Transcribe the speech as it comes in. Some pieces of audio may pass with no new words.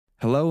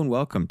Hello and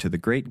welcome to The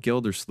Great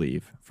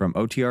Gildersleeve from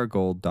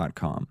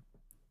OTRGold.com.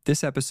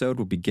 This episode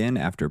will begin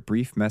after a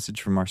brief message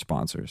from our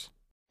sponsors.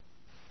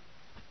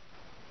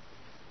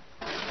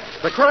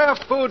 The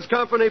Kraft Foods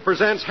Company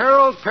presents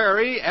Harold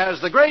Perry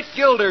as the Great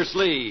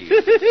Gildersleeve.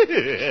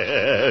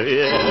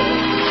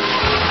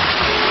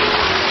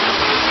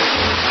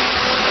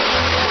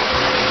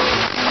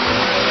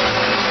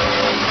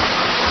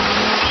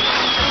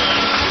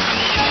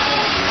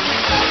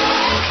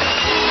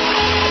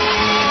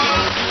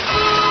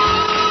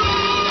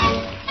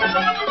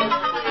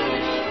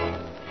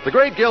 The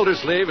Great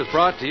Gildersleeve is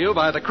brought to you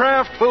by the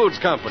Kraft Foods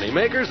Company,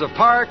 makers of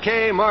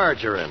Parquet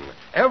margarine.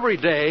 Every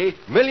day,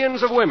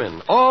 millions of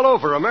women all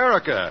over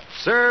America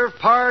serve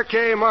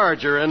Parquet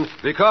margarine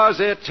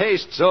because it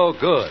tastes so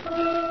good.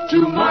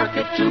 To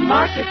market,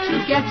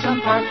 to get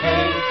some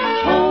Parquet.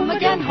 Home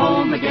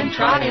again,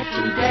 try it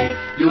today.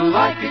 You'll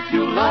like it,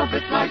 you'll love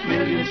it, like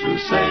millions who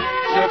say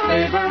it's their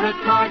favorite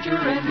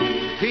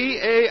margarine.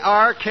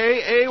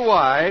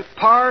 Parkay,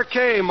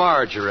 Parquet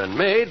margarine,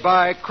 made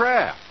by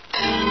Kraft.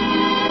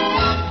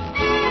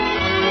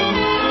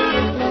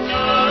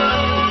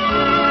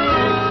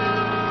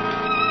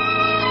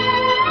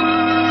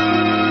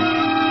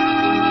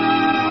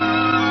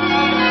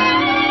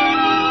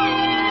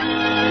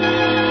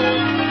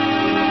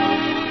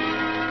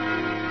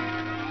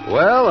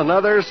 Well,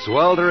 another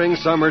sweltering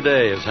summer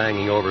day is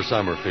hanging over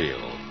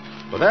Summerfield.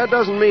 But that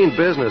doesn't mean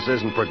business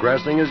isn't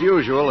progressing as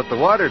usual at the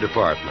water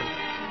department.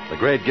 The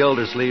great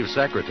Gildersleeve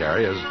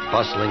secretary is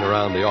bustling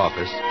around the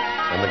office,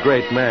 and the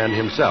great man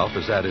himself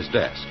is at his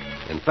desk.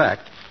 In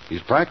fact,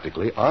 he's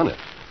practically on it.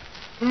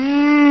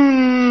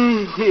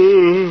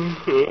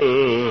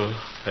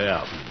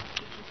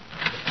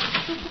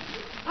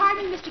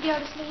 Pardon, Mr.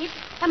 Gildersleeve.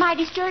 Am I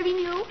disturbing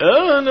you?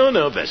 Oh,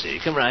 no, Bessie.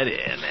 Come right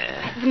in.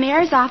 The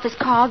mayor's office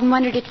called and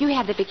wondered if you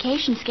had the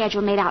vacation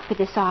schedule made out for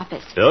this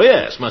office. Oh,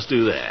 yes, must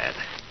do that.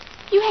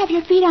 You have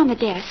your feet on the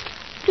desk.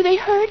 Do they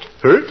hurt?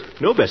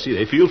 Hurt? No, Bessie,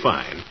 they feel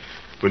fine.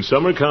 When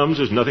summer comes,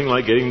 there's nothing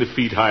like getting the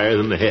feet higher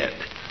than the head.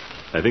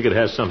 I think it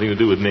has something to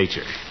do with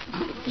nature.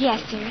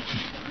 Yes, sir.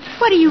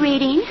 What are you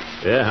reading?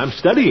 Yeah, I'm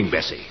studying,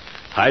 Bessie.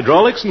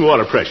 Hydraulics and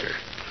water pressure.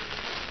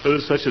 Well,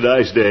 it's such a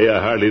nice day, I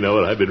hardly know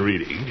what I've been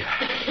reading.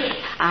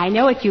 I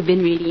know what you've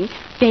been reading.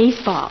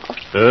 Baseball.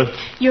 Huh?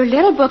 Your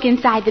little book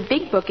inside the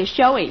big book is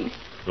showing.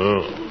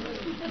 Oh.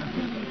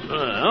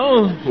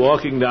 Well,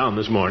 walking down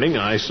this morning,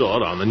 I saw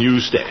it on the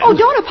newsstand. Oh,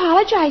 don't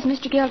apologize,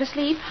 Mr.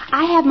 Gildersleeve.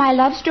 I have my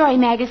love story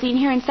magazine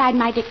here inside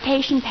my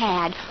dictation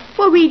pad.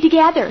 We'll read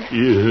together.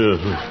 Yeah.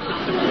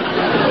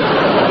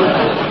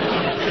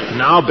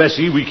 Now,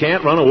 Bessie, we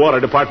can't run a water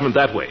department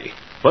that way.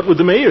 What would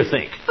the mayor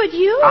think? But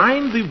you...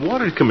 I'm the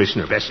water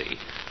commissioner, Bessie.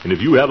 And if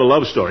you have a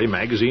love story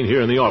magazine here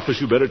in the office,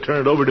 you better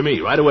turn it over to me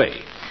right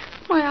away.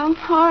 Well,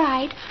 all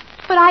right.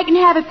 But I can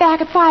have it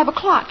back at 5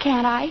 o'clock,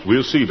 can't I?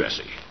 We'll see,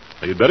 Bessie.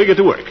 Now, you'd better get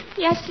to work.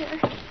 Yes, sir.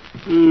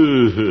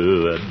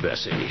 Ooh, that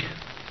Bessie.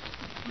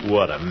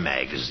 What a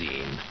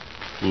magazine.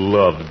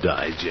 Love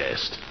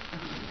Digest.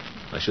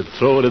 I should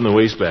throw it in the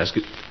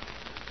wastebasket.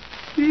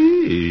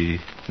 Hey,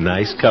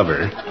 nice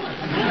cover.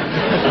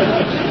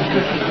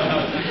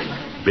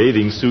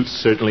 Bathing suits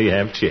certainly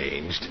have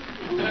changed.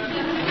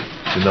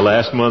 In the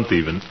last month,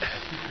 even.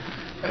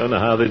 Don't know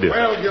how they do.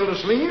 Well,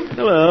 Gildersleeve?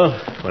 Hello.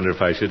 Wonder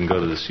if I shouldn't go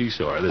to the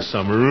seashore this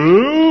summer.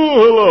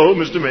 Oh, hello,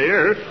 Mr.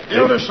 Mayor.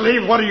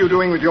 Gildersleeve, what are you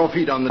doing with your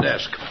feet on the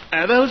desk?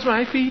 Are those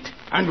my feet?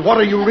 And what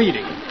are you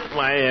reading?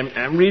 Why,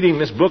 I'm reading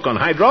this book on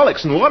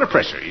hydraulics and water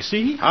pressure, you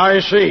see? I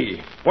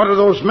see. What are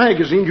those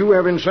magazines you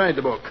have inside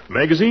the book?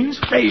 Magazines?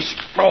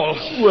 Baseball.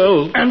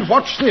 Well... And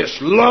what's this?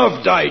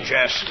 Love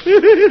Digest.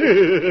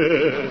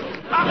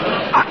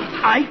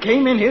 I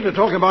came in here to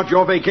talk about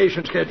your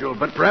vacation schedule,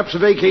 but perhaps the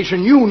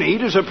vacation you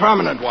need is a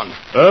prominent one.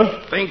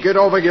 Huh? Think it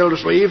over,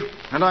 Gildersleeve,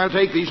 and I'll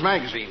take these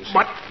magazines.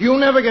 What? You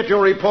never get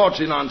your reports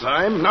in on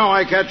time. Now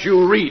I catch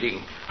you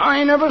reading.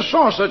 I never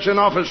saw such an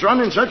office run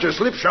in such a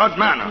slipshod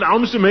manner. Now,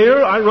 Mr.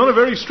 Mayor, I run a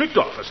very strict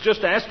office.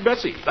 Just ask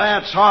Bessie.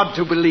 That's hard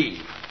to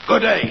believe. Good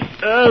day.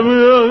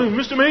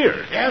 Mr.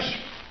 Mayor. Yes?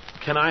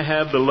 Can I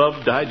have the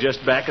Love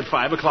Digest back at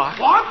 5 o'clock?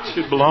 What?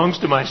 It belongs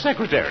to my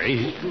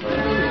secretary.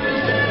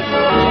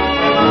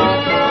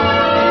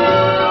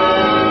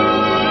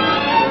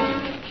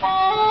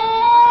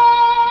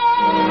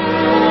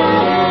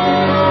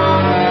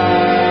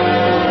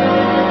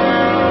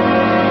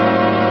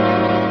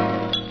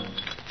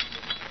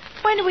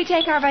 When do we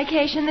take our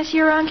vacation this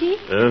year, Unky?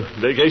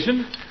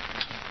 Vacation?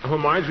 Oh,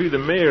 Marjorie, the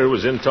mayor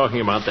was in talking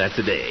about that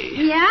today.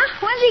 Yeah?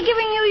 When's he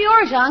giving you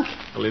yours, Unc?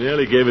 Well, he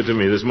nearly gave it to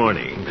me this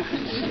morning.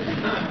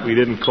 We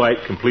didn't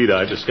quite complete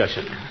our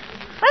discussion.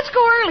 Let's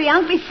go early,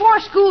 Unc, before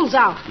school's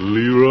out.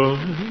 Leroy?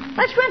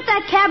 Let's rent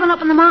that cabin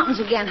up in the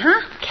mountains again,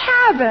 huh?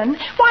 Cabin?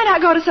 Why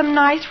not go to some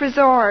nice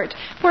resort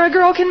where a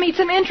girl can meet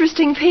some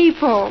interesting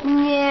people?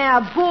 Yeah,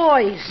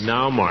 boys.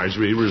 Now,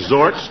 Marjorie,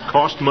 resorts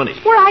cost money.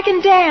 Where I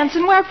can dance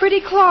and wear pretty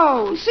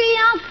clothes. See,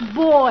 Unc?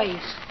 Boys.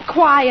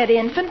 Quiet,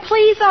 infant.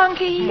 Please,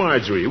 Unky.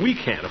 Marjorie, we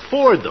can't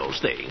afford those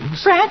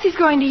things. Francie's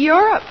going to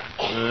Europe.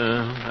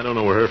 I don't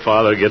know where her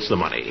father gets the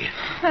money.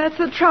 That's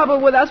the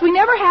trouble with us. We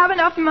never have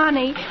enough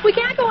money. We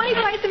can't go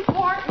anyplace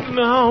important.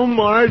 No,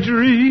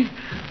 Marjorie.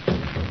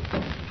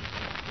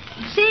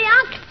 See,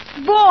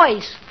 Unc?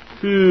 Boys.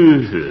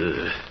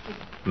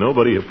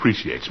 Nobody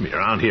appreciates me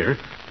around here.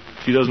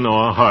 She doesn't know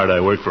how hard I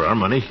work for our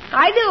money.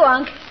 I do,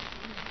 Unc.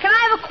 Can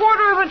I have a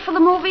quarter of it for the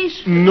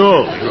movies?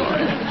 No,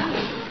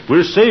 Roy.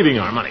 We're saving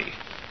our money.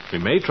 We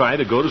may try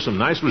to go to some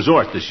nice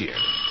resort this year.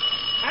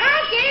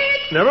 I'll get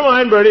it. Never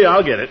mind, Bertie.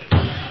 I'll get it.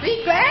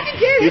 Be glad to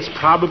get it. It's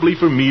probably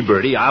for me,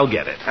 Bertie. I'll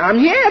get it. I'm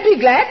here. Be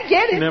glad to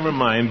get it. Never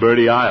mind,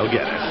 Bertie. I'll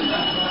get it.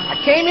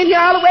 I came in here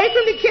all the way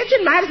from the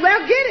kitchen. Might as well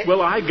get it.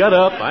 Well, I got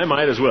up. I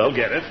might as well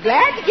get it.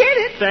 Glad to get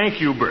it.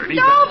 Thank you, Bertie.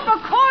 No, for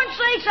corn's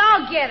sakes,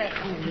 I'll get it.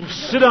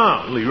 Sit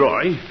down,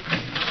 Leroy.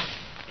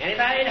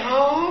 Anybody at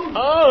home?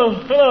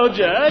 Oh, hello,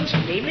 Judge.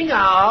 Evening,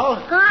 all.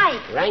 Hi.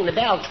 Rang the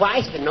bell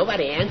twice, but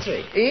nobody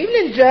answered.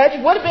 Evening, Judge.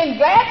 Would have been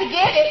glad to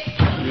get it.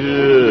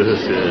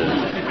 Yes.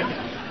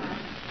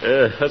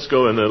 Let's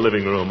go in the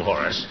living room,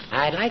 Horace.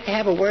 I'd like to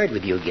have a word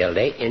with you,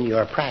 Gildy, in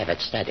your private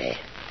study.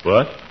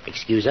 What?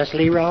 Excuse us,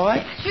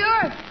 Leroy?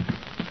 Sure.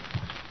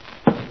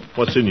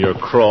 What's in your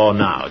craw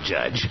now,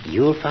 Judge?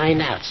 You'll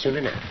find out soon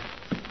enough.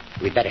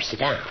 We'd better sit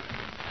down.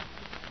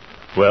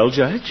 Well,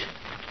 Judge?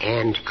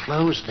 And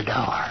close the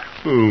door.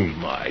 Oh,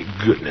 my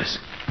goodness.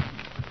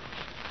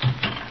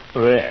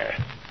 There.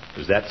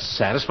 Does that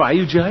satisfy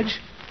you, Judge?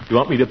 You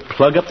want me to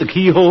plug up the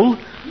keyhole?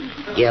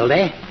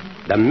 Gildy,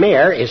 the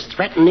mayor is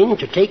threatening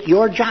to take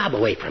your job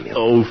away from you.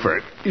 Oh,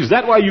 is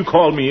that why you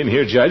called me in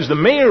here, Judge? The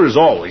mayor is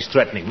always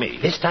threatening me.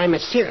 This time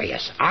it's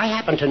serious. I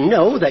happen to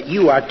know that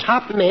you are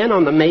top man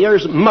on the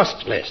mayor's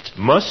must list.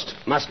 Must?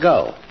 Must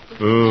go.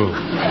 Oh.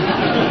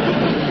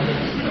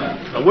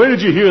 Now, where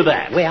did you hear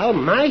that? Well,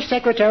 my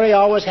secretary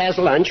always has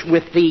lunch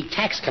with the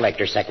tax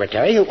collector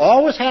secretary, who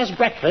always has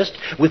breakfast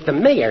with the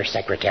mayor's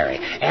secretary.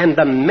 And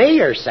the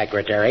mayor's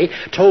secretary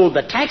told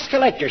the tax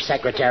collector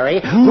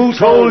secretary who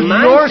told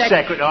your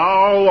secretary.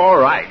 Oh, all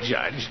right,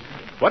 Judge.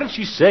 What did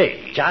she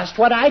say? Just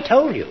what I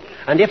told you.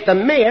 And if the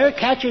mayor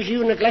catches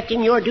you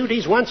neglecting your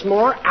duties once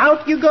more,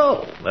 out you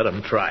go. Let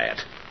him try it.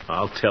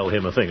 I'll tell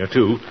him a thing or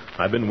two.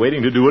 I've been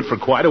waiting to do it for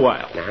quite a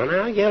while.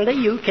 Now, Gildy,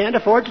 you can't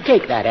afford to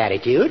take that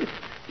attitude.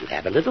 You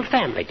have a little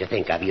family to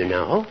think of, you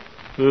know.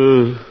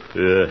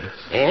 Yes.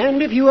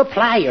 And if you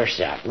apply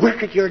yourself,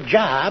 work at your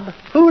job,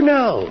 who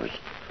knows?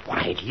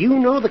 Why, do you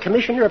know the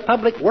Commissioner of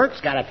Public Works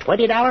got a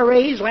 $20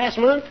 raise last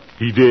month?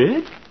 He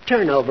did?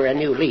 Turn over a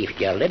new leaf,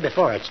 Gildy,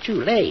 before it's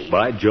too late.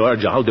 By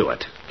George, I'll do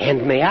it.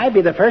 And may I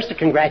be the first to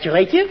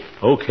congratulate you?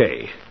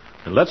 Okay.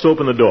 And let's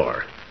open the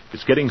door.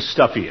 It's getting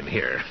stuffy in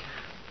here.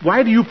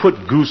 Why do you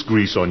put goose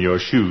grease on your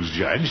shoes,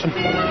 Judge?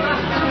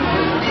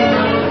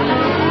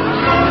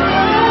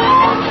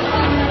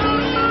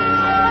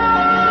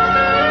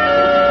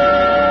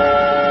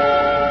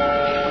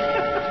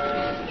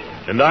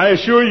 And I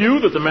assure you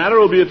that the matter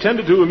will be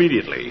attended to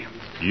immediately.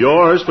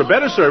 Yours for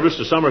better service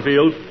to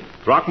Summerfield,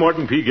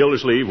 Throckmorton P.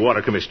 Gildersleeve,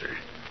 Water Commissioner.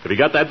 Have you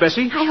got that,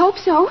 Bessie? I hope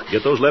so.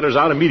 Get those letters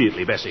out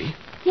immediately, Bessie.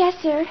 Yes,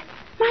 sir.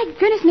 My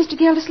goodness, Mr.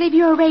 Gildersleeve,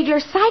 you're a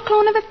regular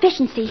cyclone of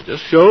efficiency. It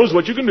just shows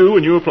what you can do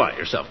when you apply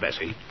yourself,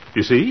 Bessie.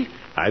 You see,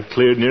 I've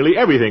cleared nearly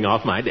everything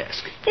off my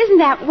desk. Isn't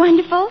that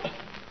wonderful?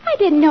 I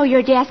didn't know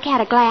your desk had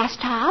a glass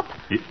top.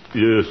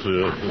 Yes,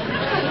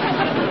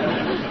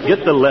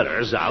 Get the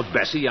letters out,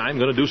 Bessie. I'm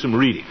going to do some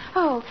reading.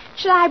 Oh,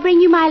 shall I bring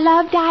you my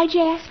Love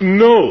Digest?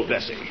 No,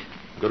 Bessie.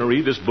 I'm going to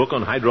read this book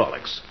on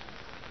hydraulics.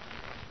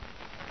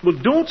 Well,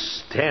 don't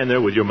stand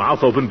there with your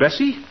mouth open,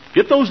 Bessie.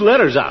 Get those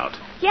letters out.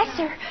 Yes,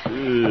 sir.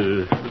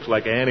 Looks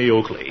like Annie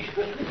Oakley.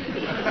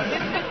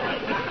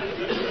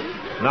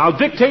 Now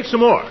dictate some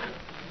more.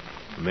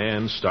 The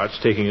man starts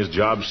taking his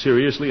job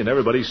seriously, and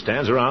everybody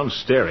stands around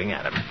staring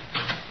at him.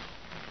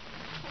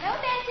 Hello,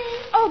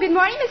 Bessie. Oh, good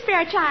morning, Miss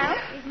Fairchild.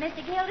 Is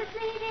Mr.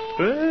 Gildersleeve in?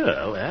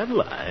 Well,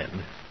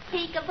 Adeline.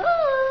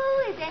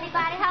 Peekaboo. Is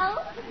anybody home?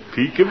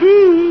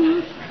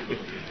 Peekaboo.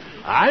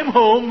 I'm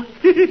home.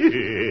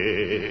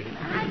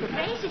 My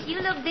gracious, you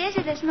look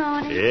busy this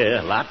morning.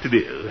 Yeah, a lot to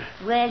do.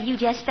 Well, you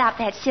just stop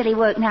that silly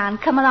work now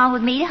and come along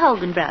with me to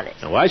Hogan Brothers.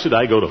 Now, why should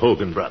I go to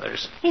Hogan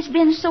Brothers? It's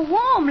been so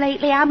warm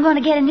lately, I'm going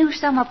to get a new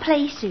summer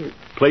play suit.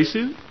 Play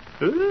suit?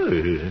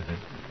 Ooh.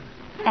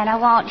 And I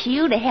want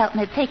you to help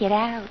me pick it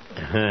out.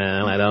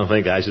 Well, I don't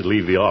think I should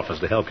leave the office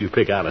to help you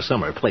pick out a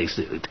summer play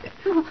suit.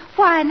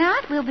 Why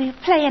not? We'll be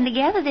playing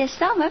together this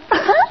summer.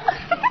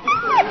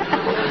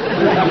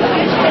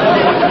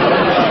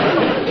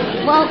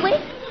 Won't we?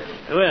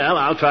 Well,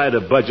 I'll try to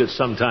budget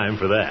some time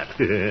for that.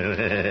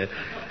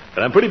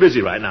 But I'm pretty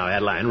busy right now,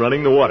 Adeline,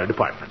 running the water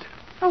department.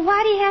 Well,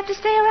 why do you have to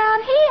stay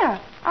around here?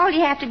 All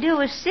you have to do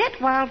is sit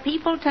while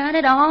people turn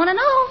it on and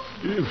off.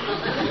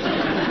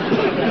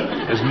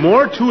 There's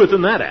more to it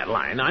than that,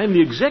 Adeline. I'm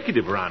the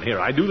executive around here.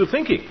 I do the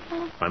thinking.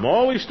 I'm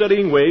always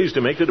studying ways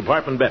to make the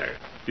department better.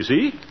 You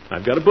see,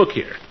 I've got a book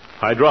here,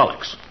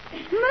 Hydraulics.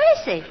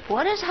 Mercy,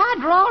 what is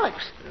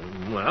hydraulics?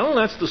 Well,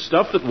 that's the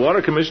stuff that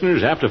water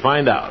commissioners have to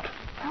find out.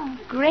 Oh,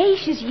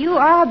 gracious, you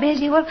are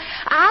busy. Well,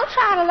 I'll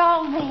trot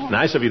along then.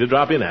 Nice of you to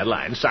drop in,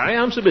 Adeline. Sorry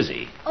I'm so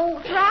busy. Oh,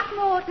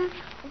 Throckmorton,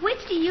 which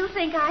do you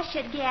think I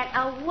should get,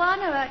 a one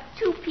or a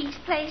two-piece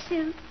play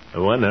suit?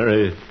 A one or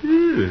a...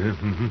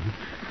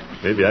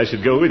 Maybe I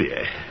should go with you.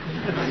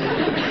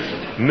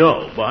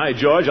 No, by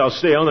George, I'll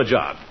stay on the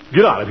job.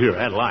 Get out of here,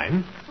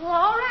 Adeline. Well,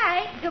 all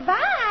right.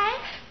 Goodbye.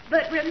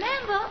 But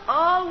remember,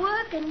 all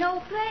work and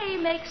no play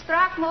makes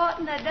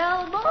Throckmorton a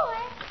dull boy.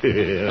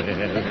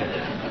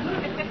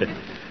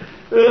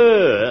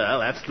 Well,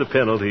 that's the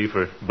penalty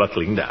for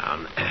buckling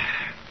down.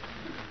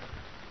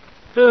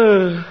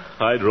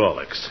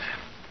 Hydraulics.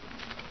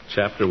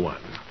 Chapter 1.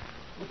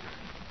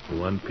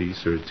 One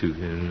piece or two.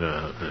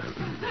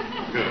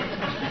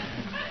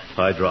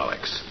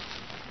 Hydraulics.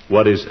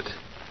 What is it?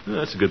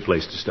 That's a good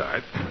place to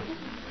start.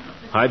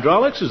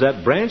 Hydraulics is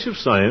that branch of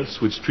science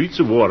which treats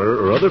of water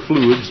or other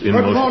fluids in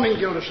Good motion. morning,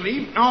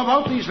 Gildersleeve. Now,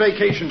 about these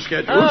vacation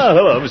schedules. Ah,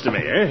 hello, Mr.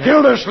 Mayor.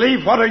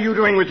 Gildersleeve, what are you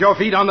doing with your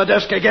feet on the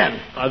desk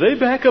again? Are they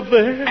back up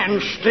there?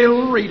 And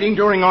still reading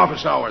during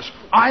office hours.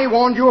 I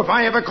warned you if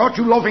I ever caught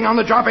you loafing on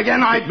the job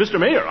again, I'd... Mr.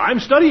 Mayor, I'm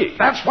studying.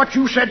 That's what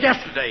you said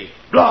yesterday.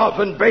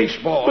 Glove and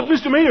baseball. But,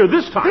 Mr. Mayor,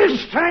 this time...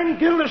 This time,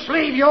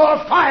 Gildersleeve,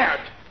 you're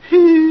fired.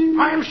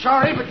 I'm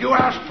sorry, but you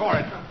asked for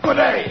it. Good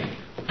day.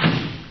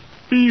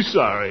 He's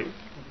sorry.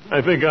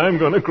 I think I'm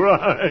going to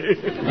cry.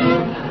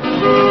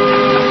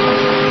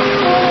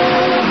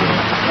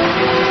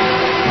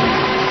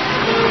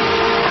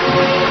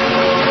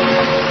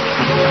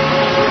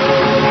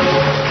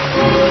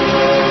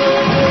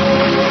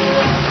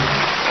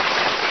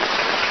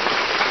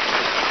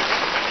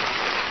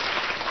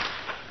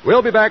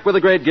 We'll be back with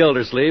the great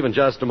Gildersleeve in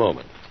just a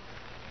moment.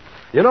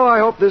 You know, I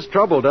hope this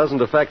trouble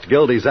doesn't affect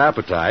Gildy's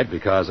appetite,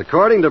 because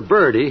according to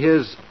Birdie,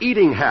 his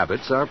eating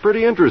habits are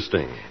pretty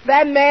interesting.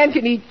 That man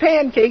can eat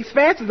pancakes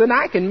faster than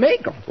I can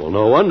make them. Well,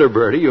 no wonder,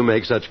 Birdie, you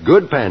make such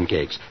good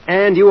pancakes.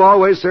 And you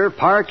always serve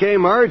parquet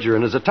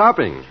margarine as a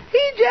topping.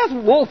 He just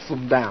wolfs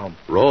them down.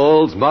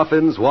 Rolls,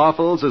 muffins,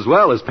 waffles, as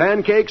well as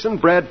pancakes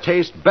and bread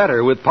taste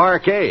better with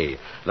parquet.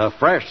 The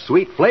fresh,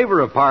 sweet flavor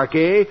of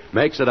parquet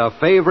makes it a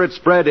favorite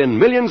spread in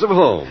millions of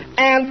homes.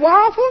 And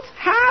waffles?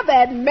 How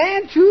that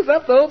man chews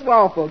up those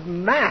waffles.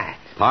 My.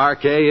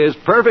 Parquet is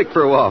perfect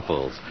for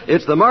waffles.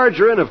 It's the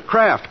margarine of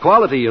Kraft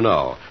quality, you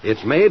know.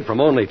 It's made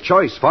from only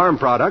choice farm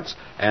products,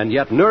 and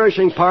yet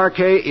nourishing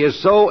parquet is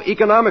so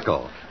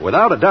economical.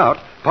 Without a doubt,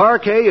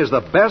 parquet is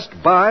the best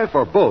buy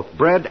for both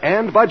bread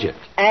and budget.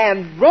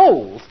 And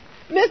rolls.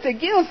 Mr.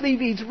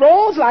 Gildersleeve eats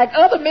rolls like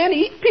other men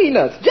eat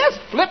peanuts. Just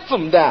flips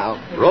them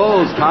down.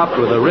 Rolls topped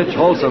with the rich,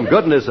 wholesome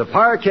goodness of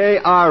parquet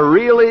are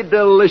really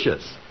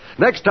delicious.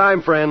 Next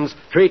time, friends,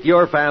 treat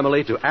your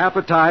family to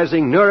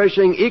appetizing,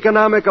 nourishing,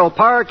 economical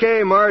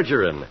parquet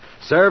margarine.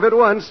 Serve it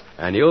once,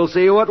 and you'll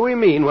see what we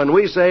mean when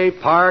we say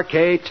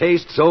parquet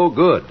tastes so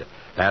good.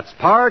 That's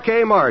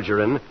parquet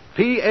margarine,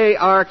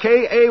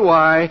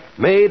 Parkay,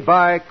 made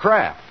by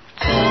Kraft.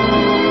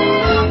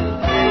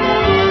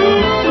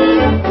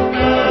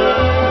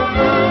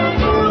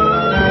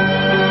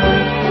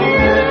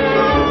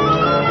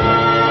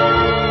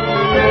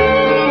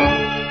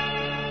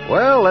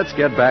 Well, let's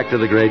get back to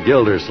the great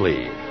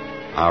Gildersleeve.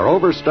 Our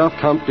overstuffed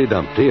Humpty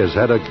Dumpty has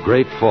had a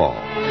great fall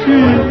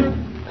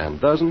and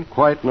doesn't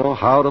quite know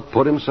how to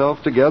put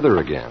himself together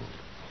again.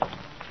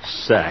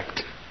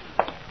 Sacked.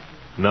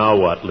 Now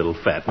what, little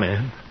fat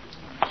man?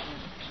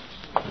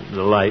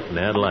 The light in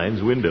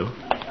Adeline's window.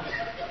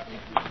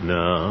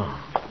 No.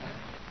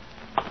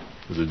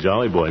 There's a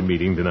Jolly Boy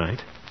meeting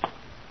tonight.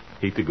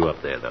 Hate to go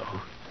up there,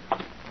 though.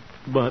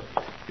 But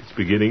it's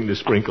beginning to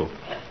sprinkle.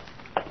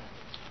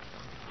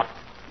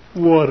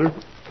 Water.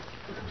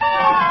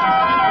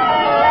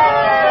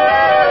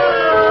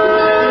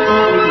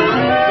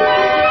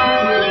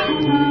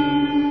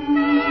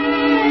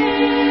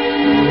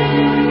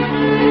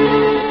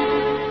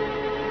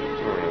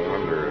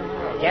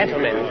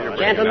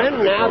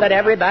 Gentlemen, now that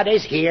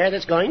everybody's here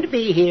that's going to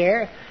be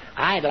here,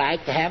 I'd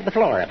like to have the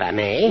floor, if I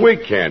may. We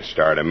can't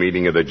start a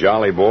meeting of the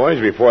Jolly Boys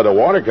before the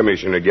water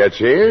commissioner gets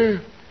here.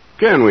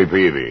 Can we,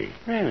 Peavy?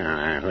 Well,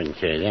 I wouldn't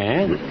say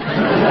that.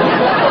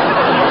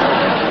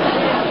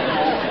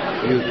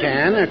 You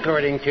can,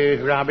 according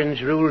to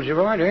Robin's Rules of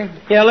Order.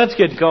 Yeah, let's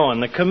get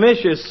going. The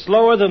commish is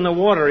slower than the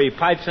water he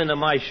pipes into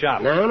my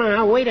shop.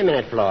 Now, wait a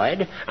minute,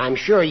 Floyd. I'm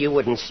sure you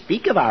wouldn't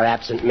speak of our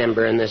absent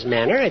member in this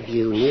manner if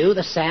you knew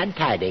the sad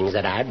tidings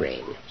that I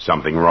bring.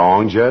 Something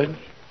wrong, Judge?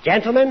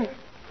 Gentlemen,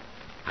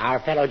 our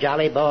fellow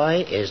Jolly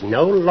Boy is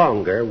no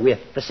longer with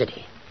the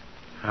city.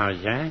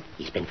 How's that?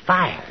 He's been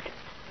fired.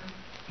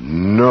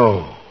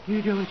 No.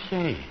 You don't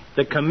say.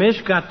 The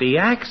commish got the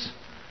axe?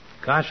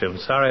 Gosh, I'm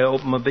sorry I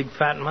opened my big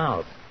fat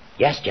mouth.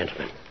 Yes,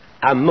 gentlemen.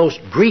 A most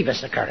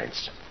grievous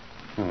occurrence.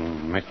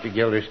 Mr.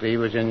 Gildersleeve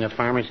was in the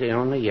pharmacy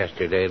only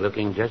yesterday,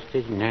 looking just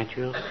as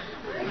natural.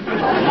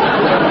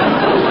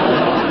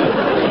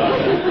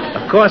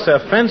 Of course, a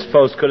fence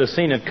post could have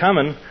seen it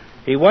coming.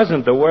 He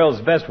wasn't the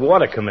world's best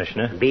water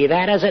commissioner. Be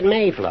that as it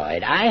may,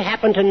 Floyd, I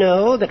happen to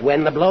know that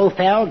when the blow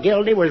fell,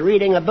 Gildy was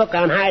reading a book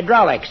on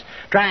hydraulics,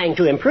 trying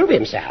to improve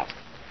himself.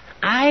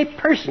 I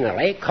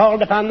personally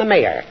called upon the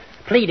mayor,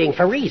 pleading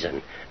for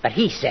reason, but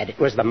he said it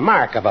was the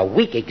mark of a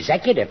weak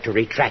executive to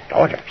retract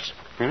orders.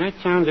 Well, that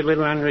sounds a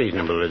little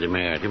unreasonable to the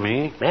mayor to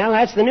me. Well,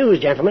 that's the news,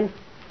 gentlemen.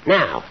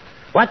 Now,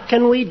 what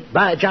can we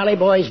jolly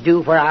boys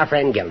do for our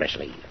friend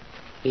Gildersleeve?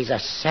 He's a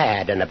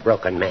sad and a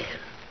broken man.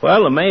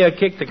 Well, the mayor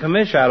kicked the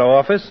commish out of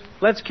office.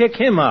 Let's kick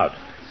him out.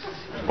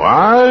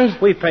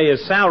 What? We pay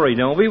his salary,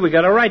 don't we? We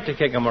got a right to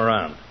kick him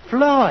around.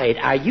 Floyd,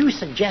 are you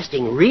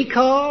suggesting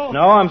recall?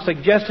 No, I'm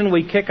suggesting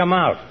we kick him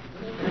out.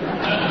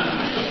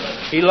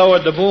 He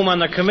lowered the boom on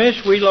the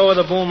commish, we lower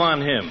the boom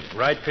on him.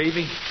 Right,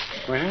 Peavy?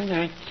 Well,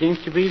 that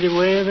seems to be the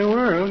way of the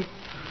world.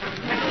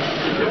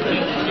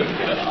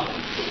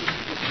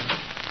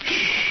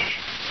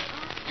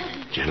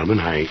 Gentlemen,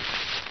 I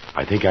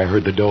think I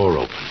heard the door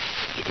open.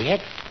 You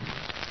did?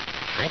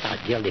 I thought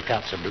Gildy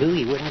felt so blue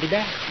he wouldn't be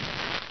down.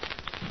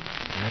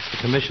 That's the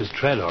commissioner's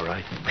tread, all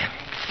right. Well,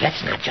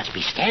 let's not just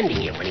be standing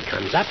here when he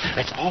comes up.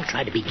 Let's all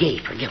try to be gay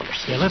for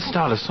Gildersleeve. Yeah, let's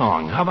start a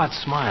song. How about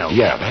Smile?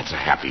 Yeah, that's a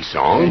happy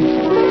song.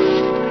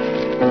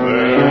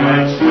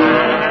 Let's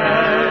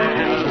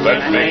smile,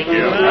 let's make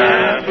you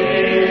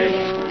happy.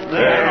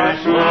 There are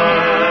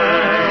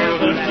smiles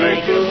that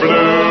make you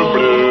blue,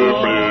 blue,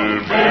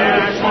 blue.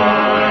 There are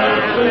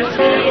smiles that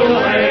take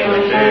away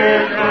the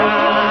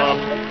teardrop.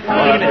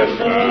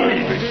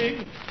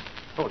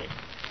 Hold it.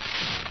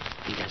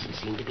 He doesn't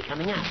seem to be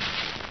coming out.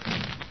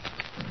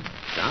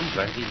 Sounds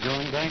like he's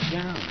going back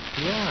down.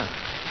 Yeah.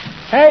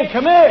 Hey,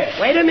 come here.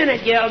 Wait a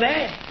minute,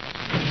 Gildy.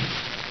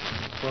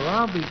 Well,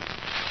 I'll be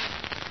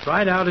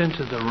right out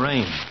into the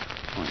rain.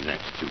 Oh,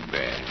 that's too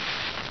bad.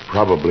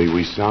 Probably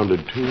we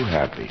sounded too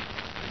happy.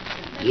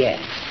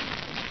 Yes.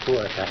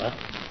 Poor fellow.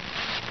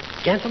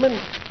 Gentlemen,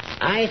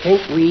 I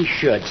think we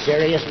should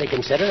seriously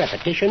consider a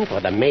petition for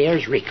the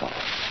mayor's recall.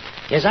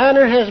 His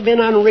Honor has been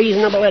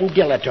unreasonable and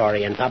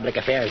dilatory in public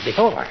affairs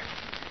before.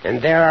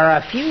 And there are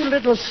a few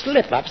little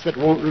slip-ups that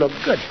won't look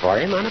good for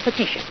him on a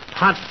petition.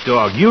 Hot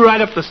dog. You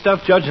write up the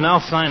stuff, Judge, and I'll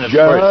sign it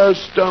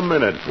first. Just a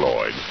minute,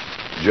 Floyd.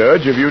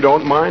 Judge, if you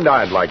don't mind,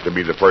 I'd like to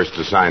be the first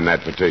to sign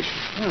that petition.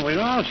 Well, we'll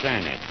all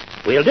sign it.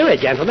 We'll do it,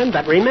 gentlemen,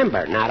 but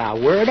remember, not a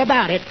word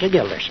about it to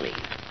Gildersleeve.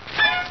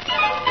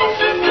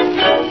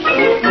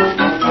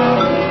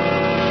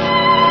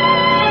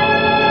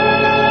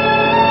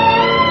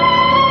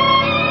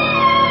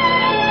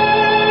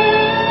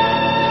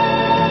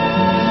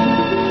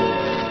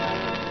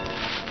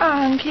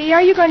 Unky,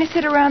 are you going to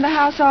sit around the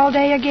house all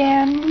day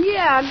again?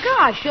 Yeah,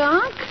 gosh,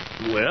 Unc.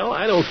 Well,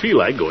 I don't feel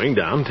like going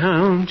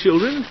downtown,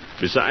 children.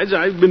 Besides,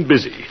 I've been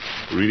busy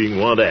reading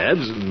want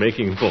ads and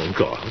making phone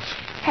calls.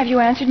 Have you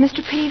answered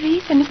Mr.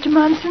 Peavy's and Mr.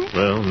 Munson?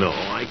 Well, no,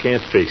 I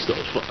can't face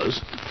those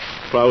fellas.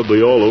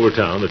 Probably all over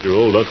town that your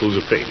old uncle's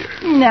a failure.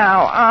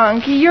 Now,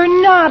 Unky,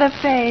 you're not a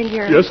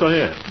failure. Yes, I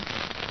am.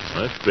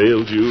 I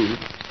failed you,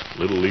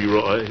 little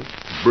Leroy,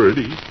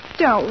 Bertie.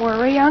 Don't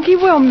worry, Unky,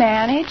 we'll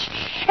manage.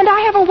 And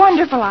I have a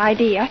wonderful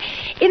idea.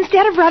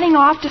 Instead of running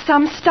off to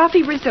some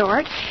stuffy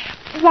resort,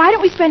 why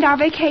don't we spend our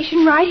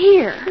vacation right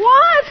here?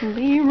 What?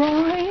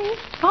 Leroy?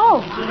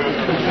 Oh.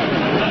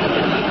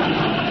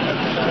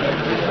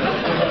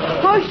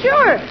 Oh,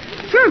 sure.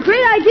 Sure,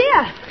 great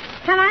idea.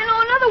 And I know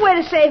another way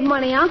to save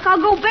money, Unc. I'll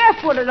go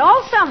barefooted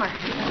all summer.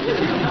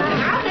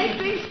 I'll make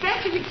things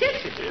fresh in the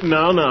kitchen.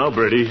 Now,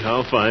 Bertie,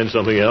 I'll find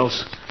something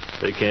else.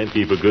 They can't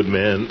keep a good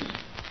man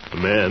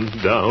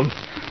down.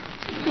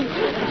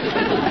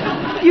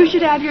 You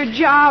should have your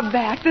job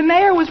back. The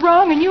mayor was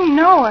wrong, and you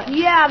know it.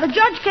 Yeah, the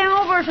judge came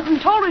over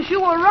and told us you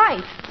were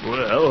right.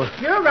 Well...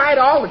 You're right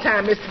all the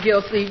time, Mr.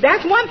 Gildersleeve.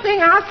 That's one thing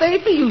I'll say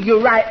for you.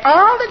 You're right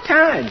all the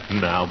time.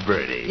 Now,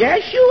 Bertie.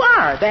 Yes, you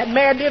are. That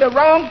mayor did a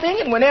wrong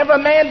thing, and whenever a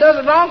man does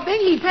a wrong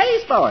thing, he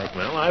pays for it.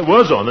 Well, I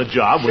was on the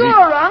job when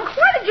Sure, Unc.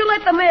 Why did you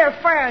let the mayor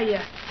fire you?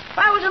 If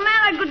I was a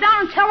man, I'd go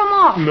down and tell him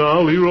off.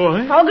 No,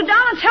 Leroy. I'll go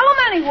down and tell him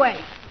anyway.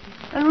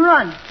 And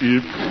run.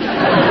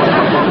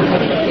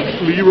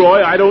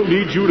 Leroy, I don't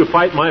need you to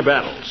fight my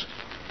battles.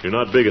 You're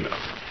not big enough.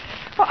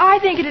 Well, I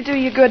think it'd do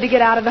you good to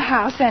get out of the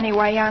house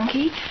anyway,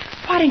 Unky.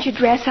 Why don't you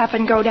dress up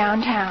and go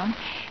downtown?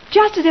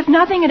 Just as if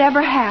nothing had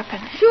ever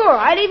happened. Sure,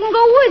 I'd even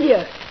go with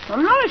you.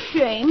 I'm not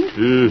ashamed.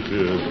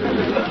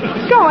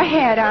 Go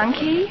ahead,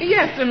 Unky.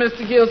 Yes, sir,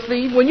 Mr.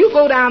 Gildersleeve. When you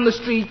go down the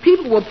street,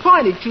 people will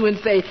point at you and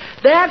say,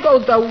 there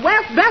goes the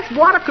best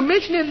water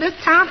commissioner in this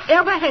town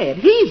ever had.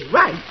 He's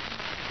right.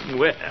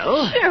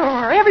 Well...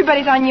 Sure,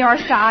 everybody's on your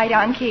side,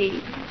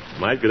 Unky.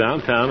 Might go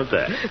downtown at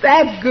that.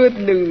 That's good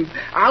news.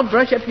 I'll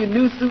brush up your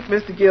new suit,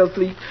 Mr.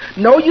 Gildersleeve.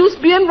 No use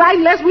being right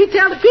unless we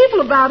tell the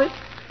people about it.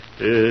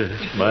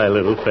 My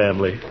little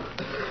family.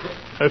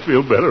 I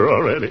feel better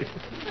already.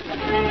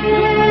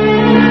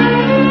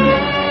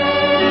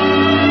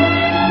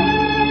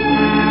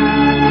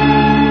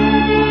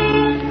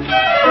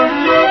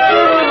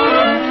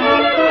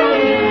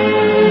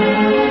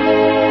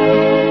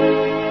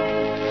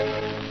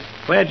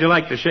 Glad you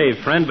like the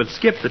shave, friend, but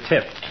skip the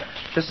tip.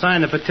 Just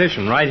sign the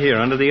petition right here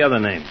under the other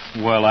names.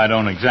 Well, I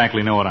don't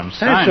exactly know what I'm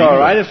signing. That's all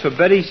right. It's for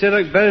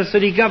better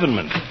city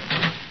government.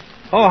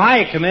 Oh,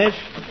 hi, Commish.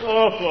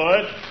 Oh,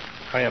 Floyd.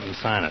 Hurry up and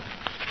sign it.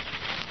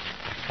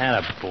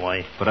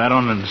 Attaboy. But I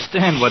don't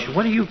understand what...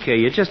 What do you care?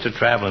 You're just a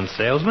traveling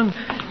salesman.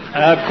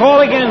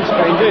 Call again,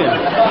 stranger.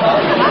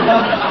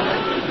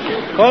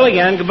 Call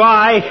again.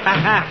 Goodbye.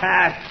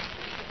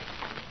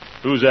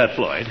 Who's that,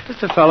 Floyd?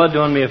 Just a fella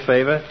doing me a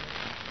favor.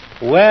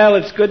 Well,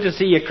 it's good to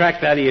see you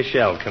cracked out of your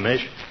shell,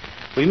 Commish.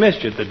 We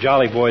missed you at the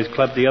Jolly Boys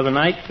Club the other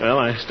night. Well,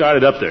 I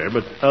started up there,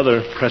 but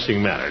other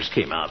pressing matters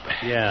came up.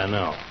 Yeah, I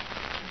know.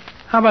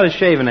 How about a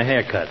shave and a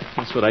haircut?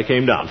 That's what I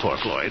came down for,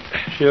 Floyd.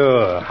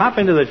 Sure. Hop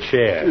into the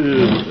chair.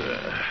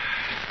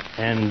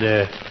 And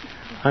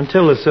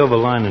until the silver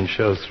lining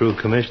shows through,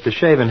 Commish, the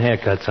shave and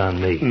haircut's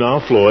on me. No,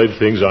 Floyd,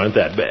 things aren't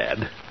that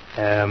bad.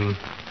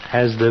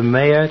 Has the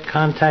mayor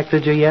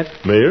contacted you yet?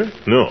 Mayor?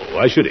 No,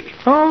 why should he?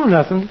 Oh,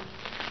 nothing.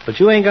 But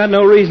you ain't got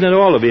no reason at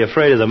all to be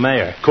afraid of the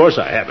mayor. Of course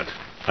I haven't.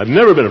 I've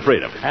never been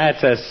afraid of him.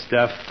 That's the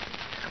stuff.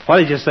 What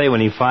did you say when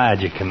he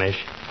fired you, Commish?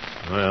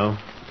 Well,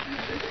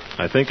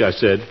 I think I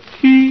said,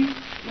 he.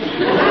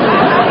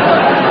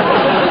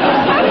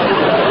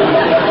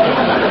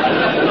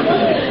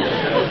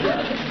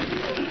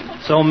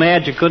 So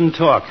mad you couldn't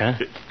talk, huh?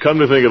 Come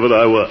to think of it,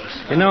 I was.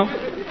 You know,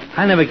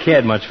 I never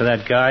cared much for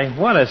that guy.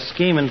 What a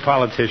scheming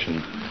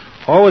politician.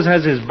 Always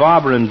has his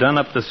barbering done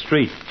up the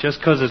street just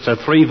because it's a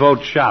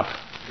 3-vote shop.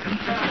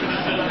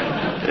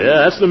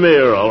 Yeah, that's the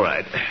mayor, all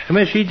right.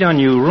 Commish, he done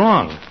you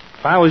wrong.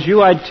 If I was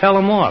you, I'd tell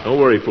him off. Don't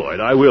worry, Floyd.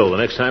 I will the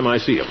next time I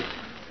see him.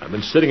 I've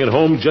been sitting at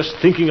home just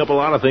thinking up a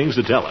lot of things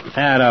to tell him.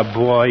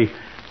 Attaboy.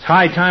 It's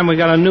high time we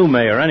got a new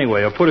mayor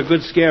anyway, or put a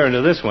good scare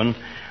into this one.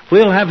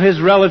 We'll have his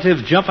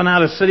relatives jumping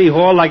out of City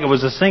Hall like it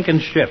was a sinking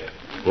ship.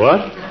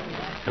 What?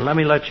 And let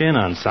me let you in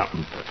on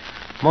something.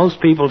 Most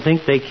people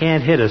think they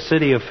can't hit a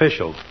city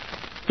official.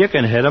 You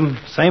can hit him,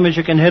 same as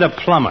you can hit a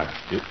plumber.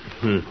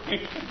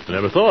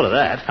 Never thought of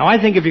that. Now, I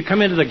think if you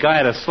come into the guy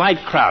at a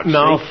slight crouch...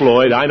 Now, see,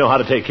 Floyd, I know how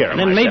to take care of and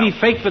then myself. maybe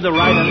fake for the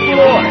right on the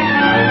floor.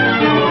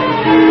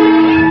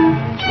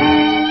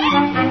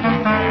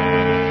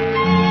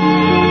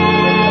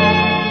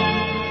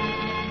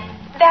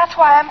 That's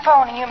why I'm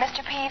phoning you,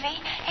 Mr. Peavy.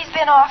 He's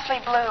been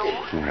awfully blue.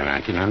 Well, I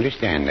can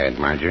understand that,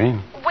 Marjorie.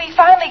 We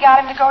finally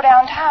got him to go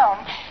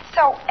downtown.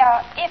 So,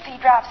 if he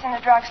drops in the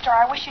drugstore,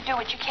 I wish you'd do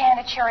what you can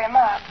to cheer him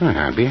up. Well,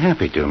 I'll be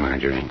happy to,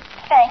 Marjorie.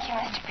 Thank you,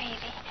 Mr.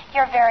 Peavy.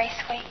 You're very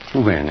sweet.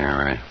 Well,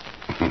 now,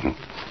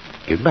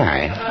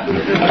 goodbye.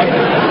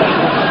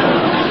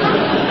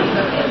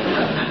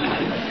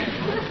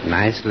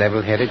 Nice,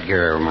 level-headed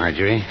girl,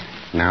 Marjorie.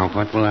 Now,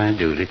 what will I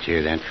do to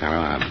cheer that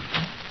fellow up?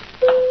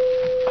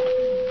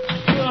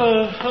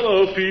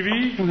 Hello,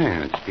 Peavy.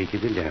 Well, speak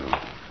of the devil.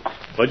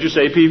 What'd you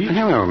say, Peavy?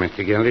 Hello,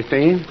 Mr.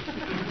 Gildersleeve.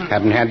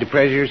 Haven't had the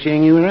pleasure of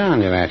seeing you around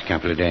the last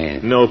couple of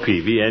days. No,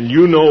 Peavy, and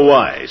you know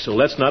why, so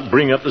let's not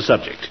bring up the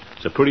subject.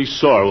 It's a pretty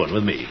sore one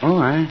with me. Oh,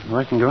 I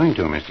wasn't going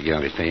to, Mr.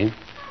 Gildersleeve.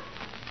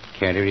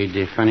 Care to read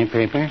the funny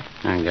paper?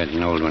 I've got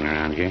an old one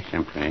around here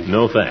someplace.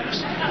 No,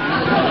 thanks.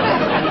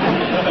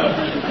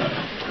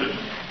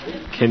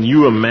 Can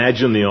you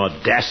imagine the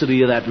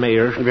audacity of that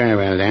mayor? Very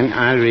well, then.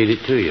 I'll read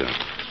it to you.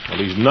 Well,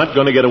 he's not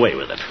going to get away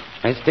with it.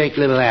 Let's take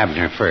little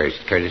Abner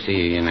first,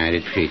 courtesy of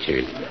United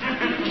Features.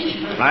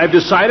 I've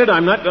decided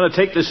I'm not going to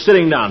take this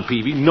sitting down,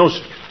 Peavy. No,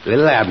 sir.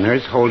 Little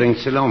Abner's holding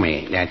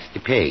Salome. That's the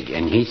pig.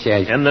 And he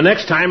says... And the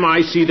next time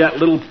I see that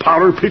little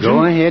powder pigeon...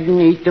 Go ahead and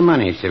eat the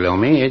money,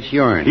 Salome. It's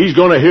yours. He's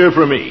going to hear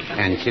from me.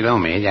 And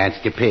Salome, that's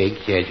the pig,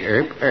 says,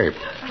 erp, erp.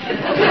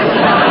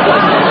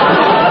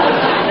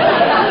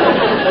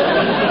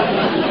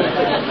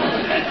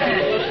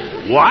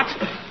 What?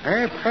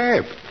 Erp,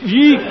 erp.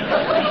 Gee,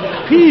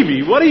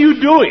 Peavy, what are you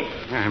doing?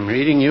 I'm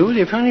reading you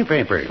the funny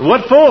paper.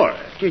 What for?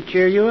 To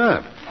cheer you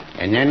up.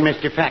 And then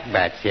Mr.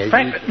 Fatbat says...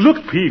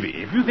 Look,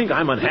 Peavy, if you think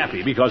I'm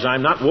unhappy because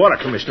I'm not water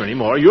commissioner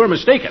anymore, you're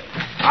mistaken.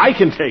 I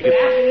can take it. Good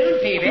afternoon,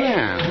 Peavy.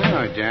 Yeah,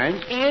 hello,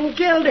 Judge. And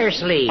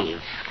Gildersleeve.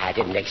 I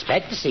didn't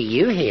expect to see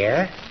you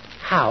here.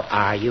 How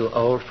are you,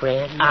 old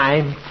friend?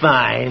 I'm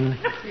fine.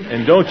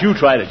 And don't you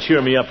try to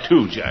cheer me up,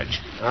 too, Judge.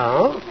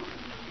 Oh?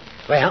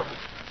 Well,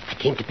 I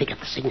came to pick up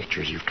the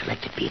signatures you've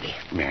collected, Peavy.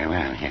 Very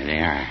well, here they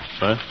are.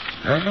 Huh?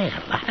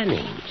 A lot of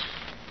names.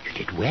 You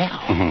did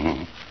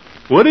well.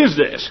 What is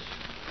this?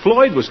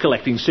 Floyd was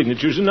collecting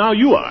signatures, and now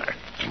you are.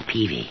 And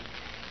Peavy,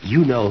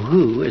 you know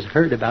who has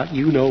heard about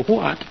you know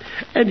what,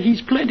 and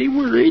he's plenty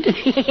worried.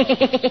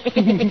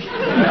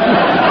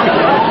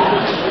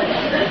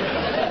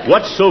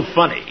 What's so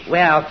funny?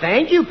 Well,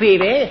 thank you,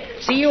 Peavy.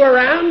 See you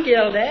around,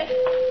 Gilda.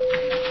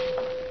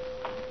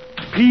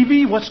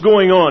 Peavy, what's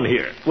going on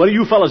here? What are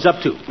you fellas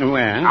up to?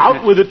 Well...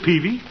 Out with it,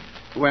 Peavy.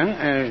 Well,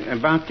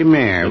 about the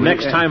mayor... The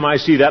next time I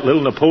see that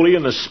little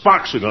Napoleon, the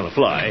sparks are going to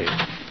fly.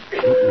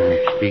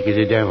 Speak of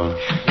the devil.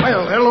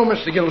 Well, hello,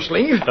 Mr.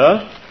 Gildersleeve.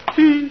 Huh?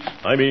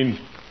 I mean,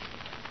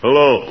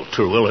 hello,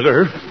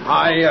 Terwilliger.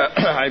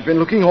 I've been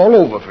looking all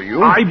over for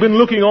you. I've been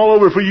looking all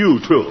over for you,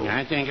 too.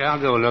 I think I'll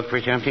go look for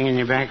something in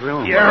your back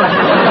room. Yeah.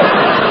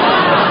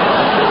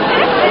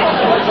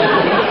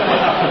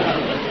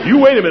 You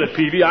wait a minute,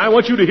 Peavy. I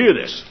want you to hear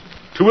this.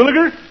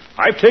 Terwilliger,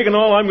 I've taken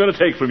all I'm going to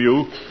take from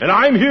you, and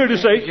I'm here to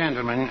say...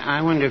 Gentlemen,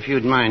 I wonder if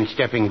you'd mind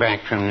stepping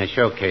back from the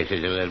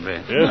showcases a little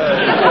bit.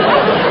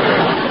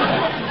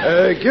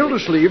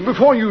 Gildersleeve,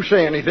 before you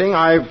say anything,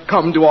 I've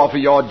come to offer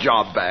your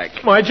job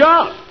back. My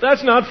job?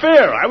 That's not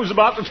fair. I was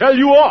about to tell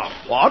you off.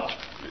 What?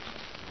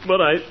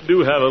 But I do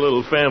have a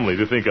little family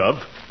to think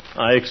of.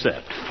 I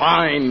accept.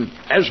 Fine.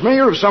 As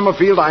mayor of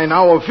Summerfield, I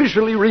now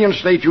officially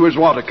reinstate you as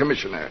water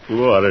commissioner.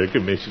 Water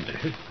commissioner?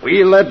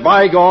 We'll let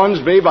bygones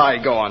be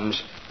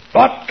bygones.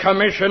 But,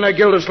 Commissioner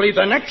Gildersleeve,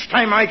 the next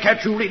time I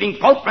catch you reading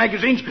pulp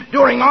magazines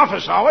during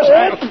office hours,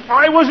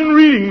 I wasn't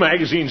reading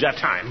magazines that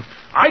time.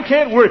 I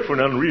can't work for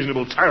an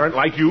unreasonable tyrant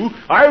like you.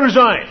 I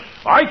resign.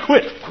 I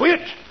quit.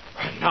 Quit?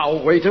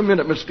 Now, wait a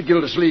minute, Mr.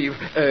 Gildersleeve.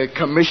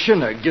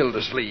 Commissioner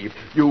Gildersleeve,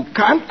 you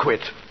can't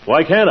quit.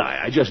 Why can't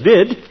I? I just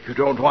did. You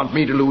don't want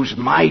me to lose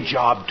my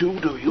job, too,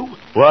 do you?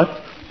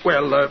 What?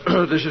 Well,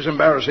 this is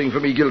embarrassing for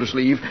me,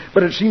 Gildersleeve,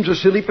 but it seems a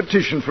silly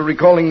petition for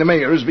recalling the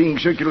mayor is being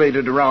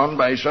circulated around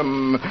by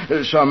some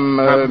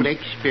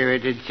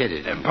public-spirited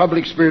citizen.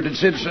 Public-spirited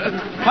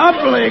citizen?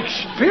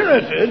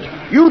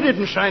 Public-spirited? You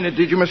didn't sign it,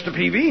 did you, Mr.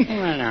 Peavy?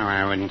 Well, no,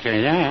 I wouldn't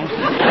say that.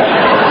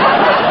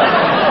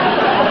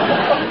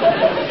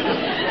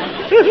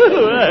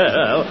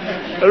 Well,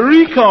 a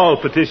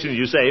recall petition,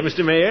 you say,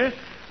 Mr. Mayor?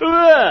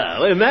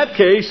 Well, in that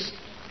case,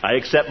 I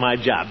accept my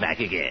job back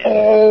again.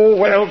 Oh,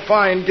 well,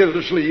 fine,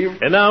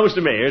 Gildersleeve. And now,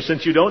 Mr. Mayor,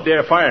 since you don't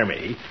dare fire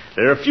me,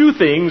 there are a few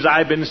things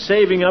I've been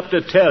saving up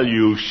to tell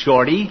you,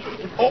 Shorty.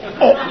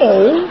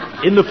 Oh?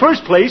 In the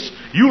first place,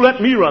 you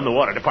let me run the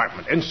water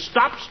department and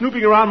stop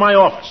snooping around my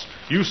office.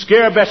 You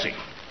scare Bessie.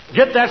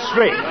 Get that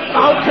straight.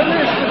 Now,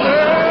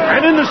 Commissioner!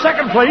 And in the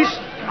second place,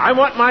 I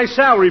want my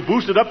salary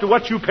boosted up to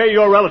what you pay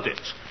your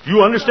relatives.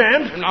 You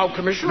understand? Now,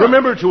 Commissioner...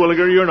 Remember,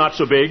 Terwilliger, you're not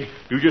so big.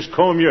 You just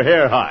comb your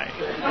hair high.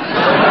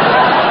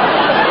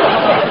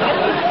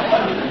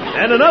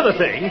 And another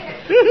thing...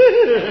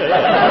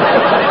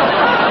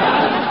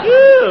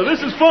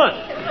 this is fun.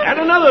 And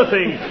another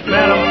thing,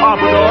 Madam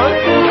Pompadour...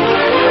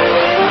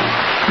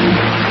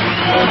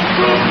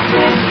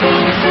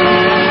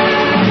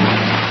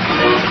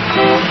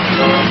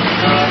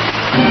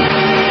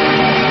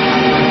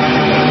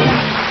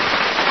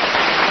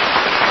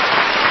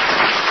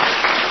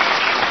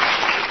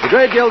 The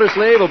great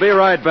Gildersleeve will be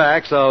right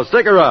back, so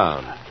stick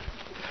around.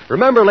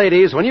 Remember,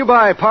 ladies, when you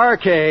buy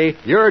Parquet,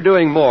 you're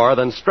doing more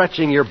than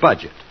stretching your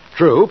budget.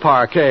 True,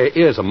 Parquet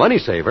is a money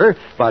saver,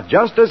 but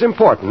just as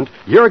important,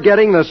 you're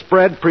getting the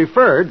spread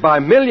preferred by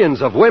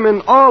millions of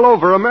women all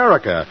over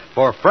America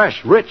for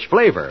fresh, rich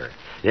flavor.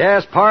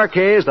 Yes,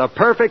 Parquet is the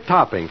perfect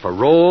topping for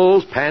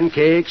rolls,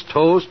 pancakes,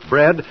 toast,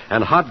 bread,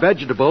 and hot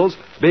vegetables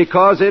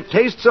because it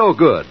tastes so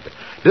good.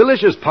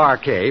 Delicious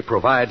Parquet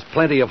provides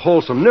plenty of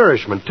wholesome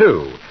nourishment,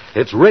 too.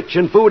 It's rich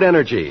in food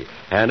energy,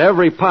 and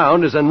every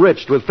pound is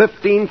enriched with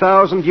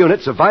 15,000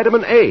 units of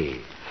vitamin A.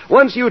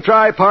 Once you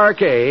try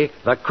Parquet,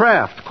 the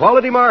Kraft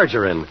quality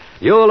margarine,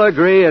 you'll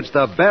agree it's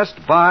the best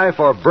buy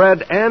for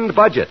bread and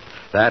budget.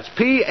 That's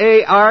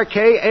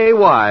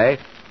Parkay,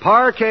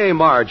 Parquet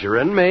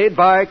margarine made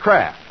by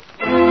Kraft.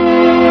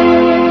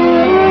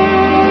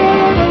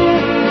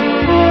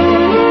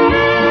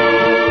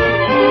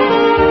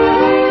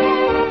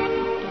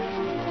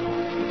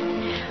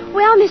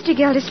 Well, Mr.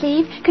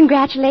 Gildersleeve,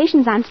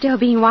 congratulations on still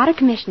being water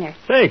commissioner.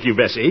 Thank you,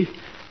 Bessie.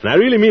 And I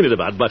really mean it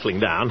about buckling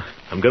down.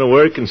 I'm going to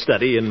work and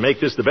study and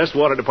make this the best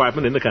water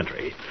department in the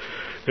country.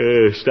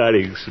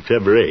 Starting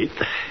September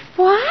 8th.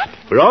 What?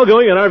 We're all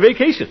going on our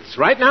vacations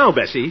right now,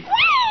 Bessie.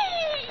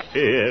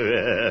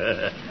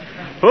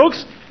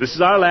 Folks, this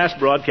is our last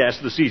broadcast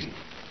of the season.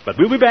 But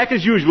we'll be back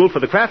as usual for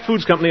the Kraft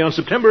Foods Company on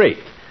September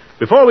 8th.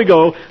 Before we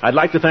go, I'd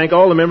like to thank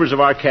all the members of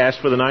our cast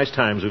for the nice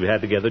times we've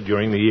had together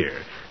during the year.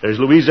 There's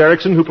Louise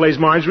Erickson, who plays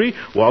Marjorie,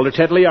 Walter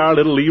Tetley, our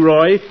little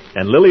Leroy,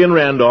 and Lillian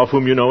Randolph,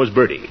 whom you know as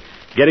Bertie.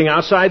 Getting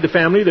outside the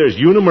family, there's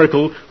Una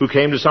Merkel, who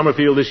came to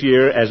Summerfield this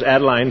year as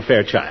Adeline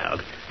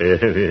Fairchild.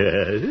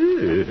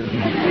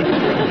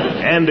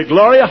 And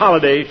Gloria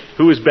Holliday,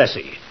 who is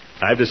Bessie.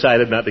 I've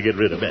decided not to get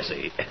rid of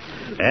Bessie.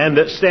 And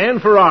Stan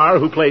Farrar,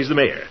 who plays the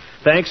mayor.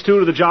 Thanks, too,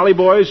 to the Jolly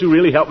Boys who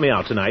really helped me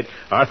out tonight.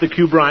 Arthur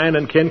Q. Bryan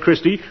and Ken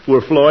Christie, who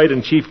are Floyd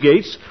and Chief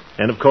Gates.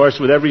 And, of course,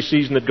 with every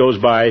season that goes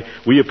by,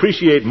 we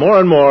appreciate more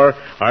and more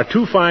our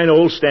two fine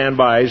old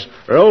standbys,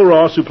 Earl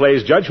Ross, who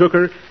plays Judge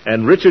Hooker,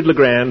 and Richard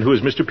LeGrand, who is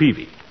Mr.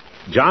 Peavy.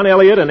 John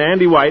Elliott and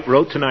Andy White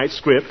wrote tonight's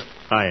script.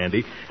 Hi,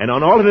 Andy. And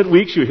on alternate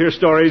weeks, you hear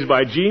stories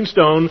by Gene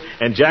Stone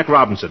and Jack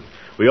Robinson.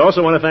 We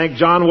also want to thank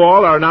John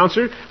Wall, our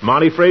announcer,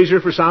 Monty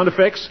Frazier for sound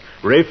effects,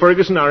 Ray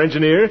Ferguson, our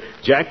engineer,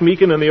 Jack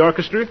Meekin and the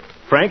orchestra,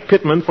 Frank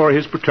Pittman for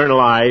his paternal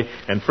eye,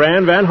 and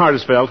Fran Van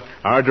Hartesveld,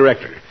 our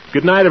director.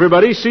 Good night,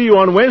 everybody. See you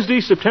on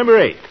Wednesday, September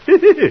 8th.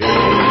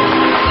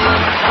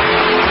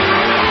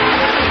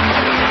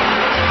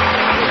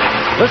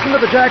 Listen to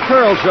the Jack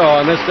Pearl Show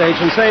on this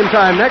station same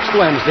time next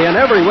Wednesday and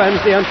every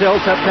Wednesday until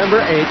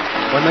September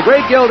 8th when The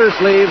Great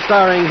Gildersleeve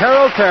starring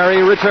Harold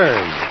Perry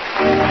returns.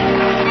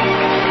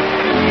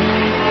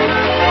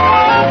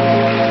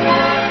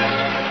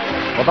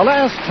 For the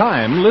last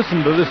time,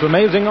 listen to this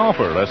amazing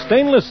offer. A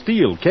stainless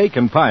steel cake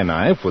and pie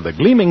knife with a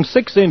gleaming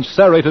 6-inch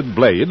serrated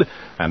blade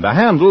and a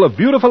handle of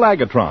beautiful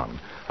agatron.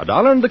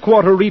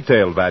 $1.25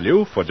 retail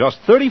value for just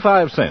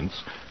 35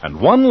 cents,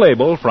 and one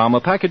label from a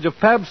package of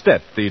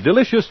Pabstet, the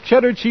delicious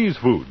cheddar cheese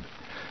food.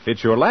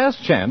 It's your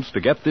last chance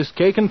to get this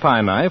cake and pie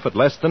knife at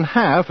less than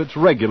half its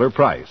regular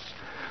price.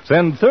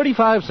 Send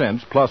 35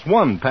 cents plus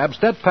one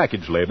Pabstet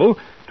package label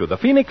to the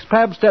Phoenix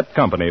Pabstet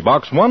Company,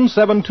 Box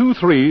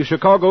 1723,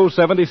 Chicago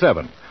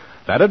 77.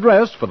 That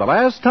address, for the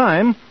last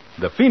time,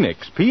 the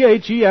Phoenix,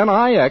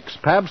 P-H-E-N-I-X,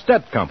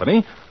 Pabstet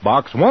Company,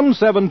 Box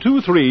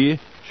 1723,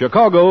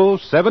 Chicago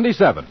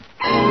 77.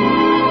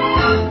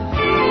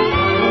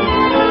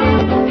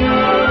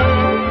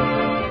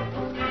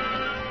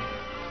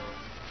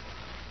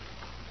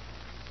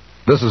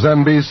 This is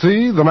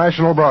NBC, the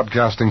National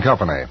Broadcasting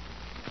Company.